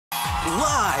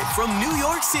Live from New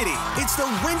York City, it's the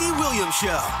Wendy Williams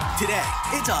Show. Today,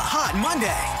 it's a hot Monday,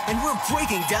 and we're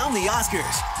breaking down the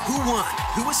Oscars. Who won,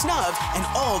 who was snubbed, and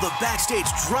all the backstage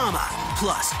drama.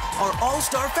 Plus, our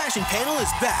all-star fashion panel is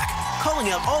back,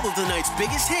 calling out all of the night's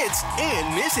biggest hits and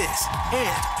misses.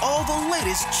 And all the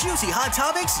latest juicy hot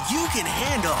topics you can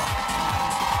handle.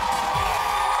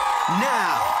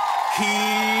 Now,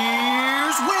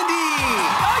 here's Wendy.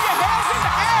 Throw your hands in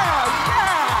the air,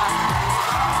 yeah!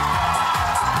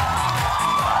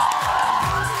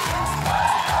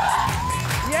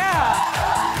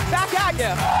 Back at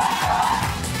you.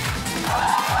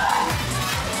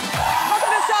 Welcome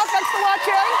to the show. Thanks for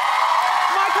watching.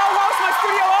 My co-host, my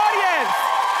studio audience.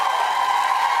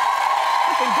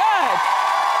 Looking good.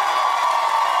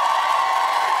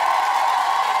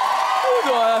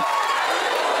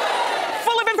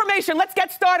 Full of information. Let's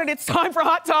get started. It's time for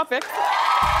Hot Topics.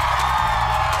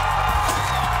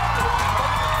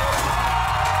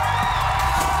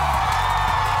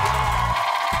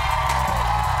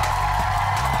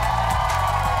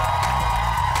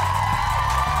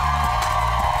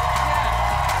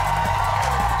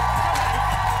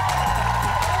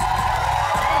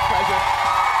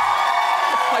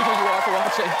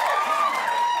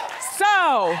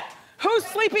 So, who's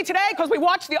sleepy today? Because we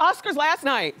watched the Oscars last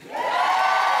night.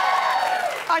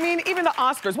 I mean, even the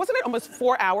Oscars, wasn't it almost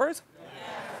 4 hours?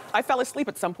 I fell asleep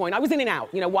at some point. I was in and out,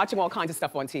 you know, watching all kinds of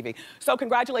stuff on TV. So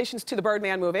congratulations to the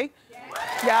Birdman movie.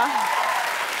 Yeah.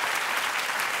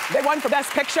 They won for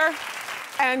Best Picture.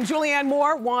 And Julianne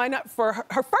Moore won for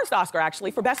her first Oscar,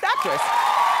 actually, for Best Actress.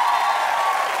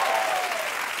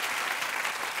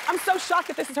 I'm so shocked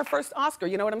that this is her first Oscar,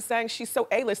 you know what I'm saying? She's so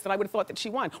A-list that I would have thought that she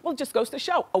won. Well, it just goes to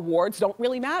show, awards don't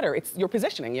really matter. It's your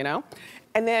positioning, you know?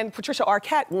 And then Patricia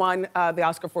Arquette won the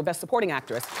Oscar for Best Supporting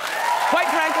Actress. Quite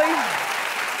frankly,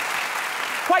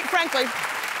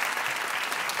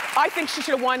 I think she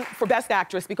should have won for Best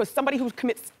Actress because somebody who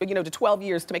commits, you know, to 12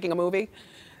 years to making a movie,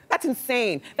 that's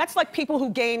insane. That's like people who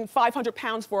gain 500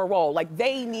 pounds for a role. Like,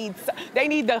 they need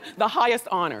the highest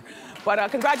honor.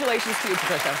 But congratulations to you,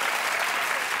 Patricia.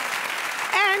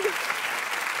 And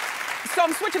so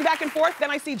I'm switching back and forth. Then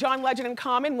I see John Legend and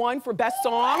Common won for Best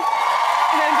Song.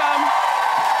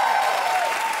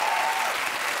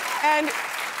 And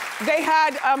they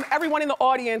had everyone in the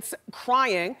audience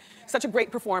crying. Such a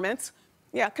great performance.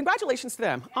 Yeah, congratulations to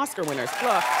them. Oscar winners.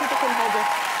 Look, people can hold it.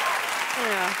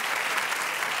 Yeah.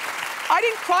 I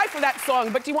didn't cry for that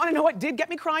song, but do you want to know what did get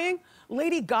me crying?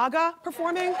 Lady Gaga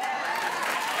performing.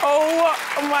 Oh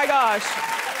my gosh.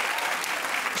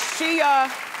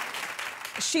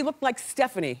 She looked like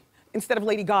Stephanie instead of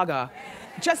Lady Gaga.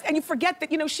 And you forget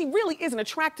that, you know, she really is an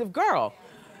attractive girl.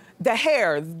 The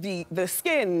hair, the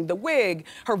skin, the wig,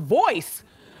 her voice.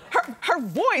 Her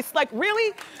voice, like,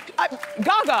 really?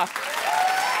 Gaga.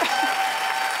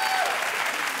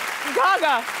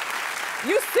 Gaga,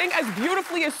 you sing as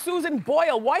beautifully as Susan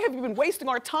Boyle. Why have you been wasting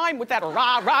our time with that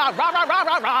rah, rah, rah, rah, rah,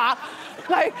 rah, rah?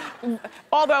 Like,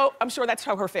 although I'm sure that's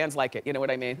how her fans like it, you know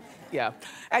what I mean? Yeah.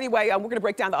 Anyway, we're gonna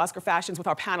break down the Oscar fashions with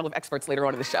our panel of experts later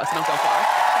on in the show, so don't go far.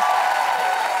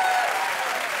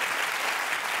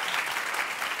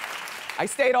 I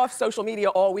stayed off social media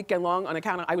all weekend long on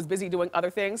account of I was busy doing other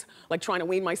things, like trying to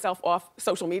wean myself off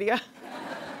social media.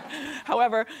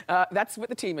 However, that's what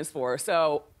the team is for.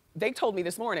 So they told me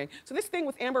this morning, so this thing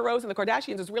with Amber Rose and the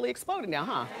Kardashians is really exploding now,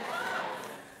 huh?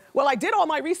 Well, I did all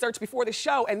my research before the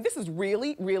show, and this is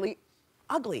really, really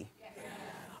ugly.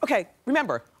 Okay,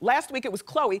 remember, last week it was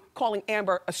Khloe calling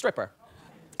Amber a stripper.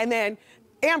 And then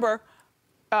Amber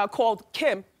called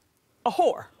Kim a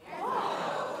whore.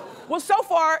 Well, so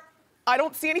far, I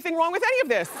don't see anything wrong with any of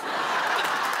this.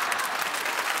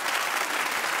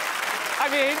 I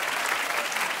mean,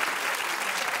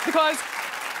 because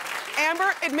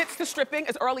Amber admits to stripping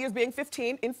as early as being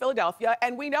 15 in Philadelphia,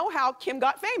 and we know how Kim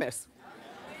got famous.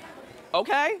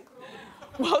 Okay?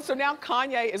 Well, so now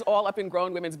Kanye is all up in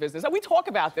grown women's business. And we talk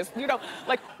about this, you know,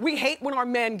 like, we hate when our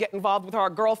men get involved with our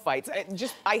girl fights.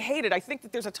 I hate it. I think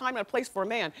that there's a time and a place for a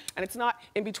man, and it's not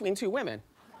in between two women.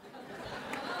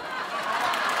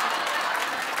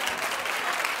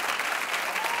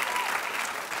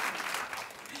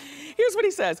 Here's what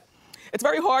he says. It's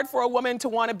very hard for a woman to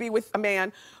want to be with a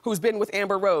man who's been with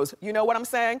Amber Rose. You know what I'm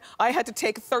saying? I had to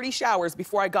take 30 showers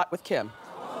before I got with Kim.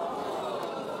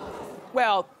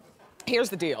 Well, here's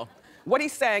the deal. What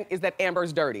he's saying is that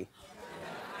Amber's dirty.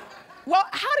 Well,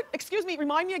 excuse me,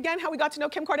 remind me again how we got to know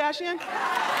Kim Kardashian?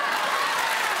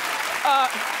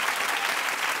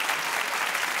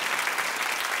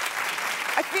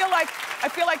 I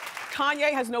feel like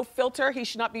Kanye has no filter. He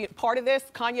should not be part of this.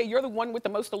 Kanye, you're the one with the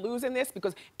most to lose in this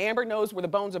because Amber knows where the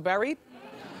bones are buried.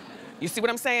 You see what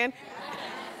I'm saying?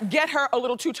 Get her a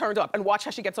little too turned up and watch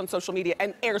how she gets on social media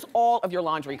and airs all of your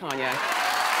laundry, Kanye.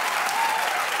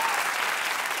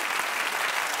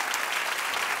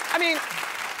 I mean,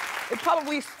 it'd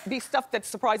probably be stuff that's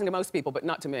surprising to most people, but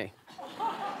not to me.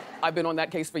 I've been on that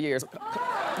case for years,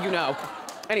 you know.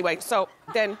 Anyway, so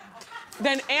then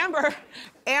Amber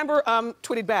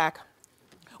tweeted back,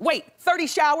 wait, 30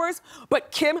 showers,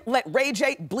 but Kim let Ray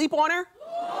J bleep on her?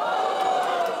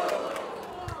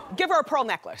 Give her a pearl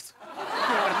necklace. You know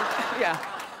what I mean?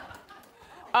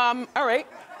 Yeah. All right,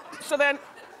 so then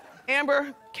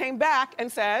Amber came back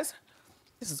and says,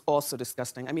 this is all so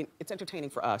disgusting. I mean, it's entertaining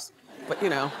for us, but you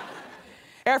know.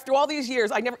 After all these years,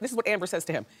 this is what Amber says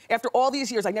to him. After all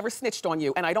these years, I never snitched on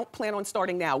you, and I don't plan on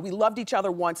starting now. We loved each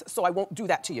other once, so I won't do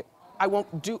that to you. I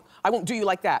won't do you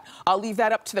like that. I'll leave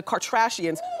that up to the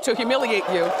Kardashians to humiliate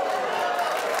you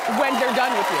when they're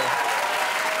done with you.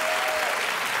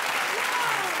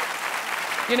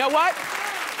 You know what?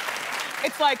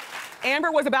 It's like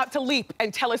Amber was about to leap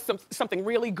and tell us something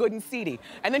really good and seedy.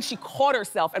 And then she caught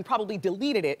herself and probably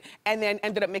deleted it and then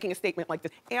ended up making a statement like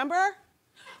this. Amber,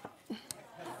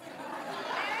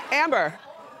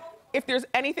 if there's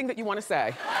anything that you want to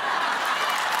say.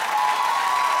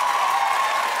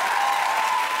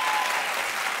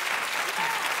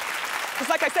 It's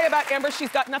like I say about Amber, she's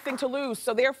got nothing to lose.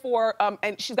 So therefore,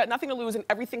 and she's got nothing to lose and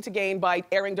everything to gain by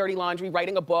airing dirty laundry,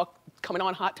 writing a book, coming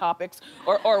on Hot Topics,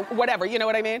 or whatever, you know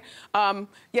what I mean?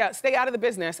 Yeah, stay out of the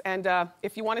business. And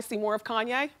if you want to see more of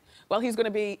Kanye, well, he's going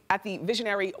to be at the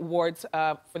Visionary Awards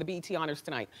for the BET Honors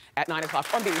tonight at 9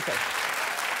 o'clock on BET.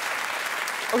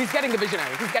 Or he's getting the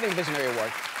Visionary. He's getting the Visionary Award.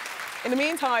 In the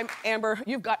meantime, Amber,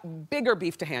 you've got bigger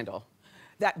beef to handle.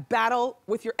 That battle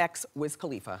with your ex, Wiz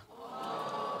Khalifa.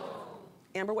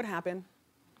 Amber, what happened?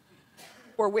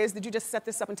 Or Wiz, did you just set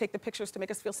this up and take the pictures to make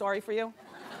us feel sorry for you?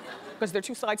 Because there are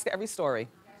two sides to every story.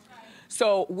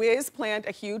 So Wiz planned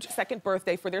a huge second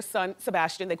birthday for their son,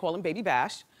 Sebastian. They call him Baby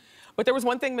Bash. But there was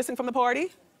one thing missing from the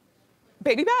party.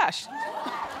 Baby Bash.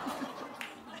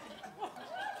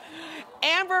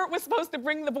 Amber was supposed to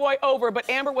bring the boy over, but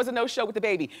Amber was a no-show with the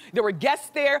baby. There were guests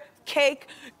there, cake,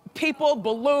 people,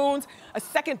 balloons, a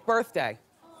second birthday.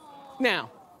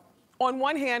 Now, on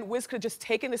one hand, Wiz could have just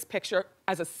taken this picture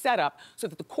as a setup so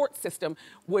that the court system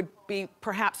would be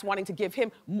perhaps wanting to give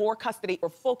him more custody or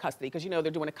full custody, because you know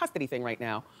they're doing a custody thing right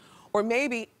now. Or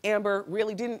maybe Amber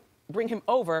really didn't bring him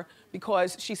over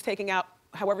because she's taking out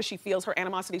however she feels her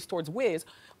animosities towards Wiz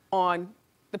on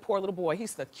the poor little boy.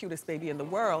 He's the cutest baby in the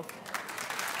world.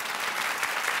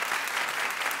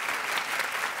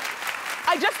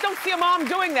 I just don't see a mom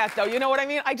doing that, though. You know what I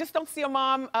mean? I just don't see a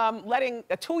mom letting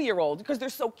a 2-year-old, because they're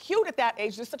so cute at that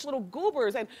age. They're such little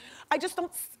goobers, and I just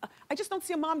don't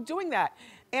see a mom doing that.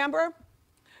 Amber,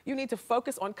 you need to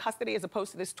focus on custody as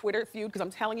opposed to this Twitter feud, because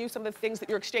I'm telling you some of the things that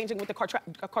you're exchanging with the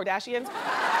Kardashians.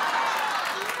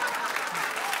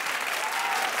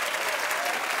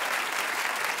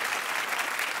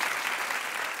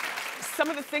 Some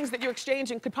of the things that you're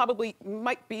exchanging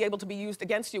might be able to be used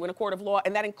against you in a court of law,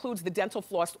 and that includes the dental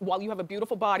floss. While you have a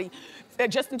beautiful body,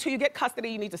 just until you get custody,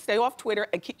 you need to stay off Twitter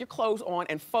and keep your clothes on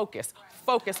and focus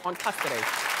on custody.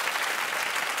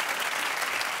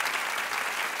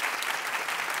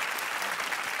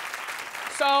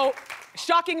 So,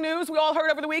 shocking news we all heard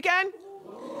over the weekend.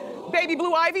 Baby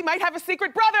Blue Ivy might have a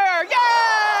secret brother.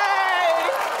 Yay!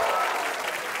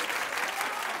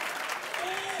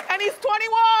 And he's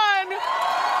 21.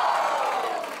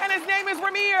 And his name is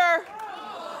Ramir.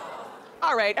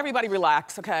 All right, everybody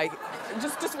relax, okay?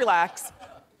 Just relax.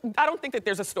 I don't think that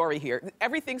there's a story here.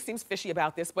 Everything seems fishy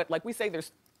about this, but like we say,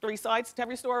 there's 3 sides to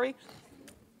every story.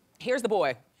 Here's the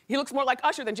boy. He looks more like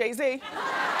Usher than Jay-Z.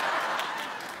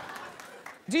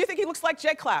 Do you think he looks like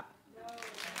Jay Clapp?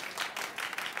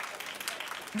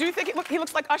 Do you think he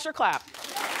looks like Usher Clapp?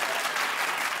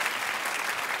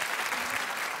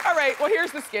 All right, well,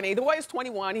 here's the skinny. The boy is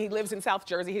 21. He lives in South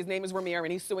Jersey. His name is Ramir,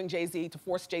 and he's suing Jay-Z to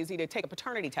force Jay-Z to take a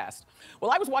paternity test. Well,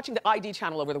 I was watching the ID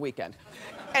channel over the weekend.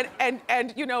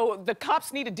 And you know, the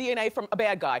cops needed DNA from a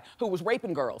bad guy who was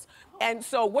raping girls. And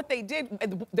so what they did,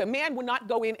 the man would not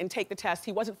go in and take the test.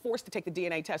 He wasn't forced to take the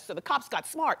DNA test. So the cops got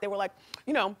smart. They were like,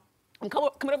 you know, I'm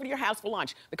coming over to your house for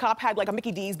lunch. The cop had like a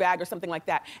Mickey D's bag or something like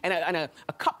that, and a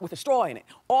cup with a straw in it.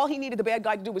 All he needed the bad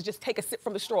guy to do was just take a sip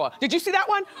from the straw. Did you see that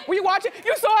one? Were you watching?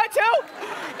 You saw it too?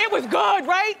 It was good,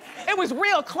 right? It was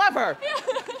real clever.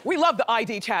 We love the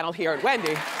ID channel here at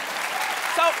Wendy.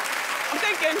 So I'm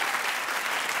thinking,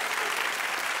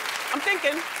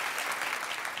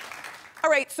 All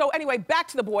right, so anyway, back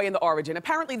to the boy and the origin.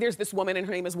 Apparently there's this woman and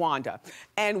her name is Wanda.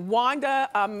 And Wanda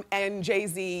and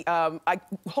Jay-Z I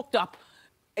hooked up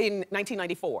in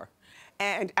 1994.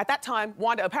 And at that time,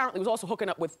 Wanda apparently was also hooking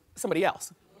up with somebody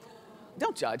else.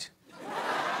 Don't judge.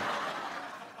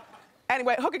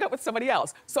 Anyway, hooking up with somebody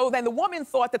else. So then the woman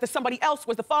thought that the somebody else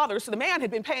was the father, so the man had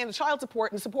been paying the child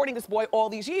support and supporting this boy all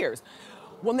these years.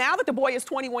 Well, now that the boy is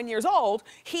 21 years old,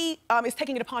 he is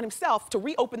taking it upon himself to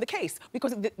reopen the case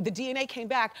because the DNA came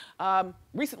back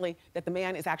recently that the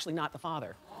man is actually not the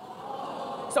father.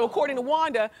 So according to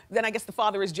Wanda, then I guess the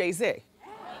father is Jay-Z.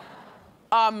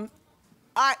 I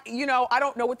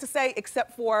don't know what to say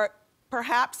except for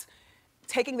perhaps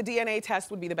taking the DNA test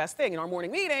would be the best thing. In our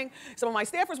morning meeting, some of my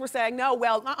staffers were saying, no,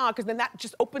 well, because then that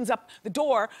just opens up the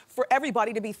door for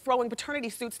everybody to be throwing paternity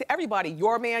suits to everybody.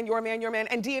 Your man, your man, your man,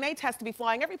 and DNA tests to be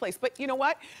flying every place. But you know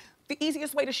what? The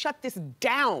easiest way to shut this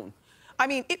down, I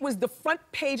mean, it was the front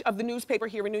page of the newspaper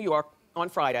here in New York on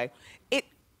Friday.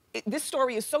 This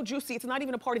story is so juicy, it's not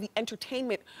even a part of the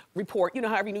entertainment report. You know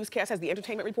how every newscast has the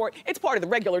entertainment report? It's part of the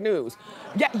regular news.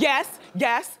 Yes.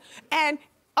 And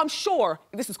I'm sure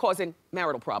this is causing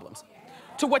marital problems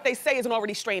to what they say is an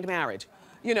already strained marriage.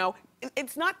 You know,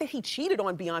 it's not that he cheated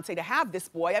on Beyonce to have this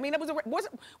boy. I mean,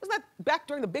 wasn't that back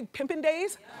during the big pimpin'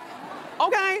 days?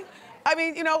 Okay. I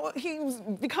mean, you know, he was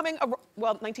becoming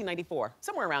well, 1994,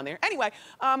 somewhere around there. Anyway,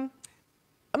 I'm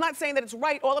not saying that it's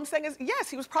right. All I'm saying is, yes,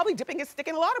 he was probably dipping his stick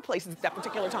in a lot of places at that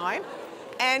particular time.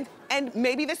 And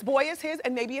maybe this boy is his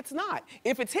and maybe it's not.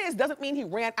 If it's his, doesn't mean he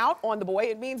ran out on the boy.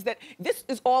 It means that this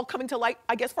is all coming to light,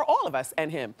 I guess, for all of us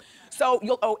and him. So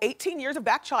you'll owe 18 years of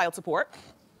back child support.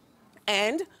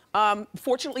 And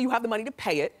fortunately, you have the money to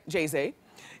pay it, Jay-Z.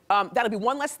 That'll be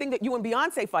one less thing that you and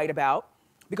Beyonce fight about.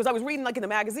 Because I was reading, like, in the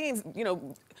magazines, you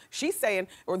know, she's saying,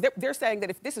 or they're saying that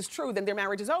if this is true, then their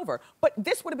marriage is over. But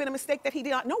this would have been a mistake that he did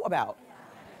not know about,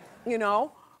 you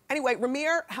know? Anyway,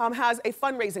 Ramir has a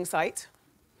fundraising site.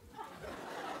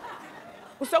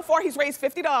 Well, so far, he's raised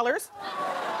 $50.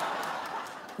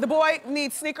 The boy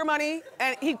needs sneaker money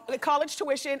and college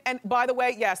tuition, and by the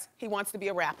way, yes, he wants to be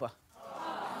a rapper.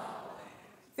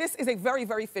 This is a very,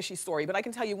 very fishy story, but I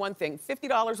can tell you one thing.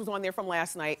 $50 was on there from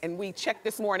last night, and we checked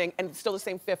this morning, and it's still the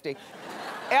same 50.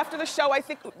 After the show, I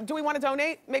think, do we want to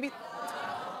donate? Maybe?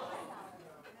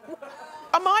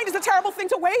 A mind is a terrible thing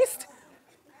to waste.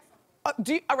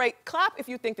 All right, clap if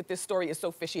you think that this story is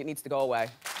so fishy it needs to go away.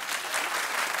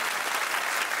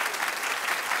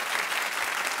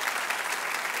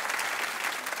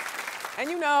 And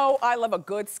you know, I love a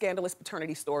good scandalous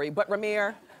paternity story, but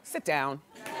Ramir, sit down.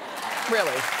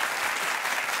 Really.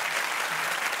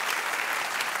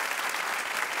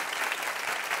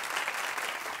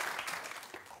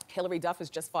 Hillary Duff has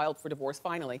just filed for divorce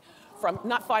finally.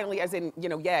 Not finally as in, you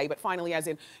know, yay, but finally as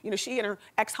in, you know, she and her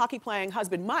ex-hockey playing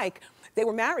husband, Mike, they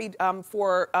were married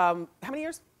for, how many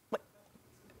years?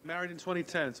 Married in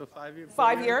 2010, so 5 years.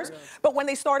 5 years. Yeah. But when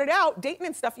they started out dating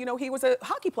and stuff, you know, he was a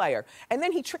hockey player. And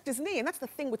then he tricked his knee, and that's the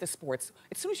thing with the sports.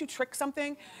 As soon as you trick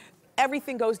something,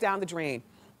 everything goes down the drain.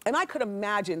 And I could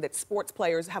imagine that sports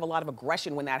players have a lot of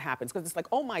aggression when that happens, because it's like,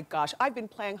 oh my gosh, I've been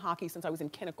playing hockey since I was in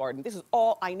kindergarten. This is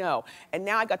all I know. And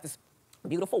now I got this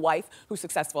beautiful wife who's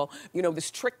successful, you know,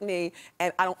 this trick knee,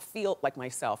 and I don't feel like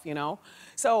myself, you know?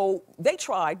 So they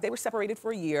tried, they were separated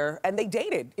for a year, and they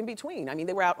dated in between. I mean,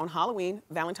 they were out on Halloween,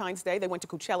 Valentine's Day, they went to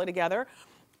Coachella together.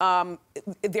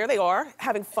 There they are,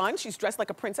 having fun. She's dressed like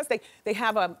a princess. They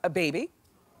have a baby.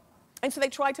 And so they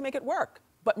tried to make it work.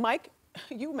 But Mike,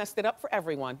 you messed it up for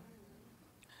everyone.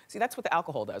 See, that's what the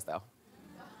alcohol does, though.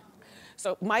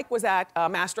 So Mike was at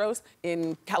Mastro's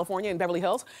in California, in Beverly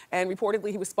Hills, and reportedly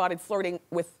he was spotted flirting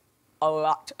with a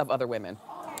lot of other women.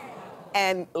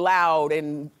 And loud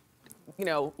and, you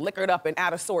know, liquored up and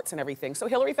out of sorts and everything. So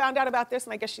Hillary found out about this,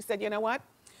 and I guess she said, you know what?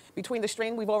 Between the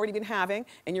strain we've already been having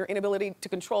and your inability to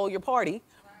control your party,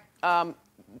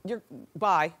 you're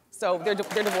bye. So they're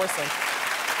divorcing.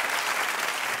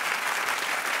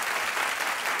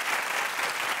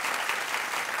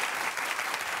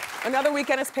 Another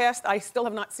weekend has passed. I still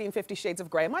have not seen 50 Shades of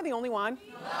Grey. Am I the only one?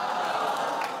 No.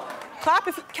 Clap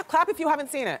if you haven't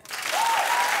seen it.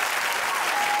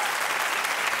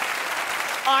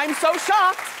 I'm so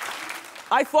shocked.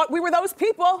 I thought we were those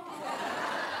people.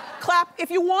 Clap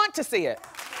if you want to see it.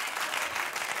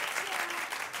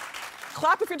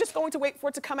 Clap if you're just going to wait for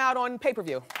it to come out on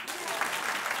pay-per-view.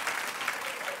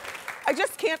 I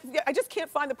just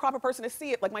can't find the proper person to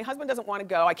see it. Like, my husband doesn't want to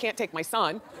go. I can't take my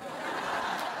son.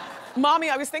 Mommy,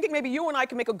 I was thinking maybe you and I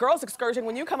can make a girls' excursion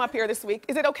when you come up here this week.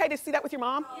 Is it okay to see that with your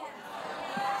mom?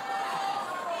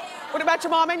 What about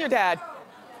your mom and your dad?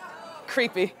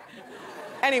 Creepy.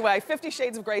 Anyway, 50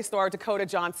 Shades of Grey star Dakota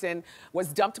Johnson was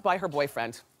dumped by her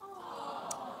boyfriend.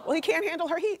 Well, he can't handle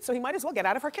her heat, so he might as well get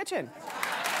out of her kitchen,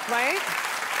 right?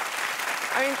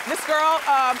 I mean, this girl,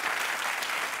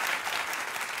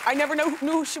 I never knew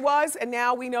who she was, and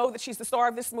now we know that she's the star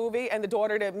of this movie and the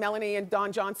daughter to Melanie and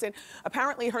Don Johnson.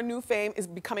 Apparently, her new fame is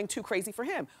becoming too crazy for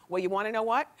him. Well, you want to know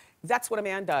what? That's what a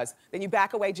man does. Then you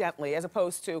back away gently, as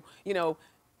opposed to, you know,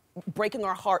 breaking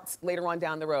our hearts later on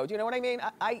down the road. You know what I mean?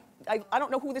 I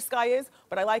don't know who this guy is,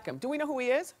 but I like him. Do we know who he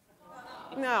is?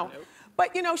 No.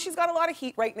 But, you know, she's got a lot of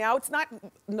heat right now. It's not,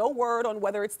 no word on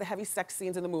whether it's the heavy sex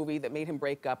scenes in the movie that made him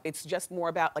break up. It's just more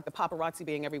about, like, the paparazzi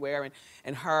being everywhere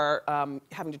and her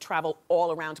having to travel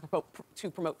all around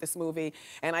to promote this movie.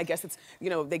 And I guess it's, you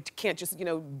know, they can't just, you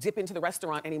know, dip into the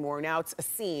restaurant anymore. Now it's a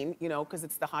scene, you know, because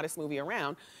it's the hottest movie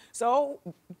around. So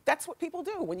that's what people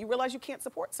do. When you realize you can't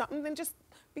support something, then just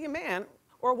be a man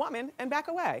or a woman and back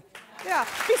away. Yeah.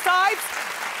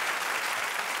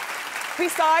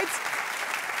 Besides,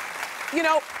 you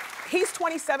know, he's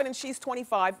 27 and she's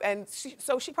 25, and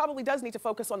so she probably does need to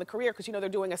focus on the career because, you know, they're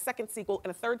doing a second sequel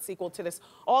and a third sequel to this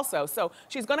also. So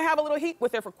she's going to have a little heat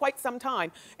with her for quite some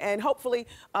time, and hopefully,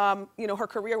 you know, her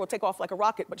career will take off like a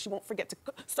rocket, but she won't forget to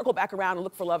circle back around and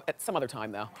look for love at some other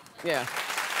time, though. Yeah.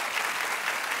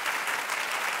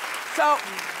 So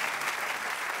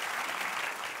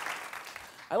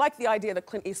I like the idea that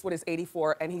Clint Eastwood is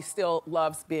 84 and he still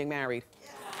loves being married.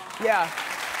 Yeah.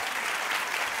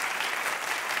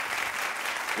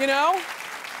 You know,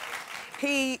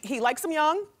 he likes him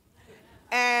young,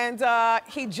 and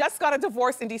he just got a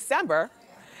divorce in December.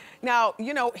 Now,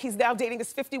 you know, he's now dating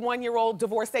this 51-year-old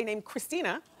divorcee named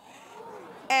Christina,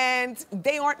 and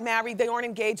they aren't married, they aren't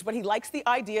engaged, but he likes the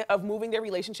idea of moving their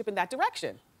relationship in that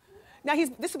direction. Now,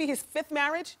 this will be his 5th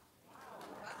marriage.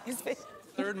 His 5th.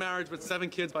 3rd marriage with 7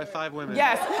 kids by 5 women.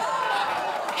 Yes.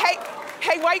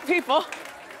 Hey, white people.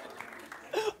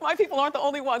 White people aren't the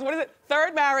only ones. What is it?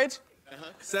 3rd marriage.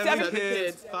 7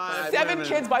 kids, 5 7 women.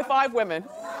 kids by 5 women.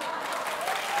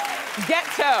 Get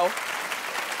to.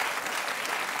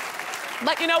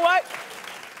 But you know what?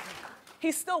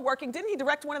 He's still working. Didn't he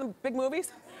direct one of the big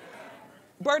movies?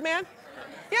 Birdman?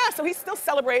 Yeah, so he's still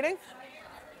celebrating.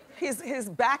 His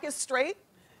back is straight.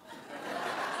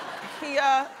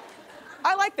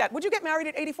 I like that. Would you get married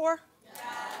at 84?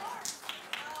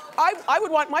 I would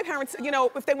want my parents, you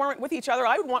know, if they weren't with each other,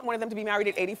 I would want one of them to be married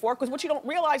at 84, because what you don't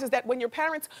realize is that when your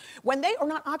parents, when they are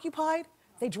not occupied,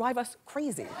 they drive us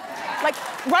crazy. Like,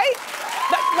 right?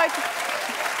 Like,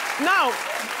 no,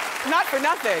 not for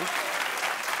nothing.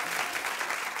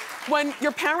 When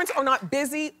your parents are not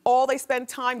busy, all they spend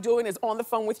time doing is on the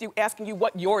phone with you, asking you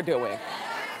what you're doing.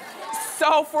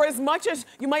 So for as much as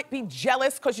you might be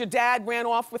jealous because your dad ran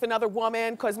off with another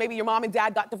woman, because maybe your mom and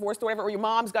dad got divorced or whatever, or your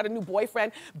mom's got a new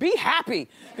boyfriend, be happy,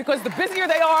 because the busier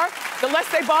they are, the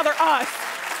less they bother us.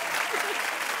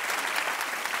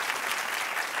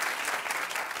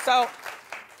 So,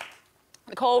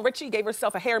 Nicole Richie gave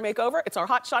herself a hair makeover. It's our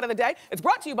hot shot of the day. It's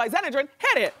brought to you by Zenadrin.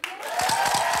 Hit it.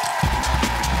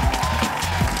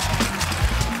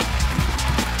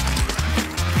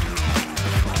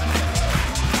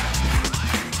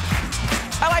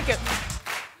 I like it.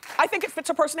 I think it fits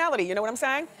her personality, you know what I'm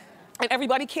saying? And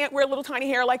everybody can't wear little tiny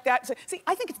hair like that. So, see,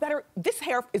 I think it's better, this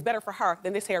hair is better for her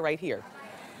than this hair right here.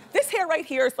 This hair right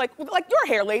here is like your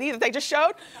hair, lady, that they just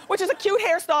showed, which is a cute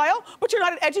hairstyle, but you're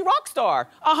not an edgy rock star.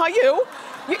 You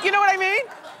know what I mean?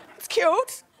 It's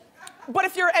cute. But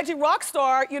if you're an edgy rock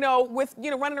star, you know, with,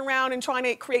 you know, running around and trying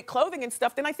to create clothing and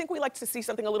stuff, then I think we like to see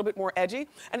something a little bit more edgy.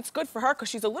 And it's good for her because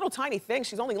she's a little tiny thing.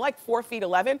 She's only like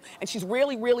 4'11", and she's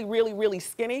really, really, really, really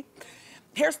skinny.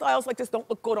 Hairstyles like this don't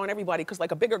look good on everybody because,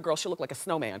 like, a bigger girl, she'll look like a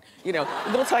snowman. You know, a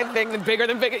little tiny thing, then bigger,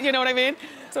 you know what I mean?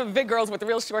 So big girls with the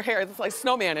real short hair, it's like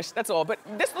snowmanish, that's all. But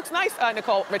this looks nice,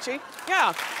 Nicole Richie.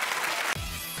 Yeah.